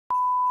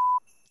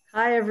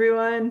Hi,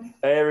 everyone.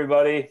 Hey,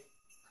 everybody.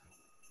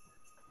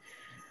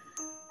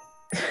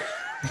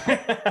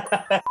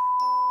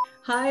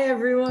 Hi,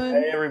 everyone.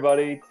 Hey,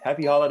 everybody.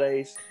 Happy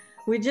holidays.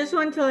 We just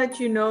want to let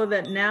you know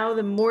that now,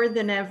 more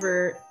than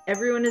ever,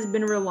 everyone has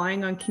been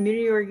relying on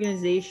community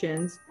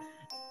organizations.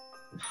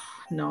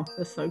 No,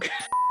 that's so good.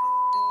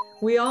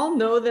 We all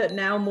know that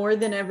now more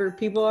than ever,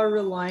 people are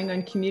relying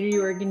on community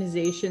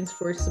organizations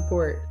for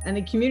support. And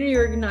the community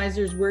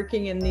organizers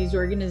working in these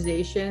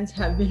organizations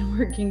have been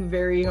working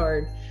very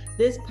hard.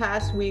 This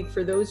past week,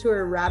 for those who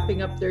are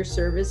wrapping up their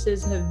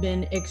services, have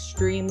been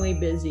extremely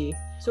busy.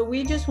 So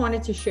we just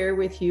wanted to share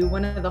with you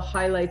one of the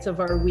highlights of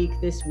our week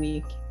this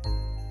week.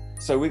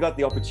 So we got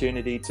the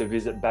opportunity to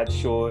visit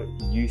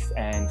Batshaw Youth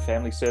and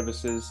Family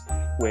Services,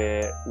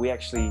 where we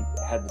actually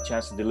had the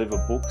chance to deliver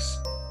books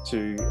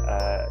to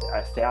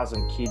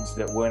 1,000 kids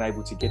that weren't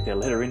able to get their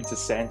letter into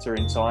Santa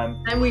in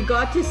time. And we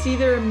got to see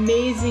their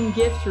amazing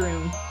gift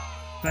room.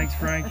 Thanks,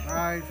 Frank. All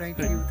right, thank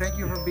you. Thank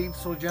you for being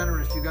so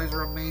generous. You guys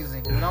are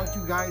amazing. Without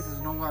you guys,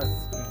 there's no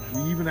us.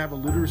 We even have a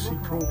literacy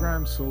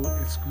program, so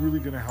it's really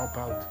going to help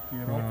out, you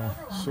know. Wow.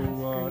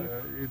 So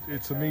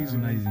it's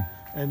amazing.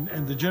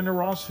 And the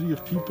generosity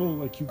of people,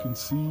 like you can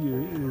see,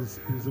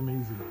 is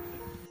amazing.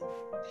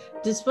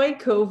 Despite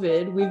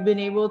COVID, we've been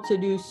able to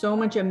do so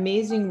much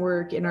amazing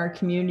work in our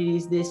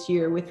communities this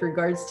year with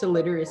regards to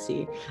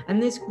literacy.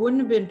 And this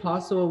wouldn't have been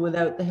possible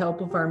without the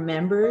help of our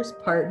members,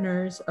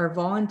 partners, our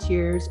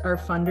volunteers, our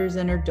funders,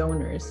 and our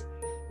donors.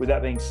 With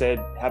that being said,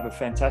 have a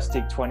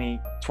fantastic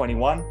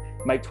 2021.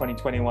 Make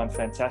 2021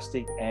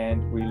 fantastic,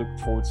 and we look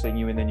forward to seeing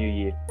you in the new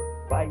year.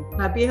 Bye.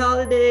 Happy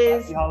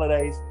holidays. Happy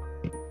holidays.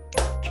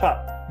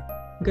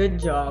 Cut. Good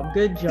job.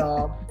 Good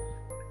job.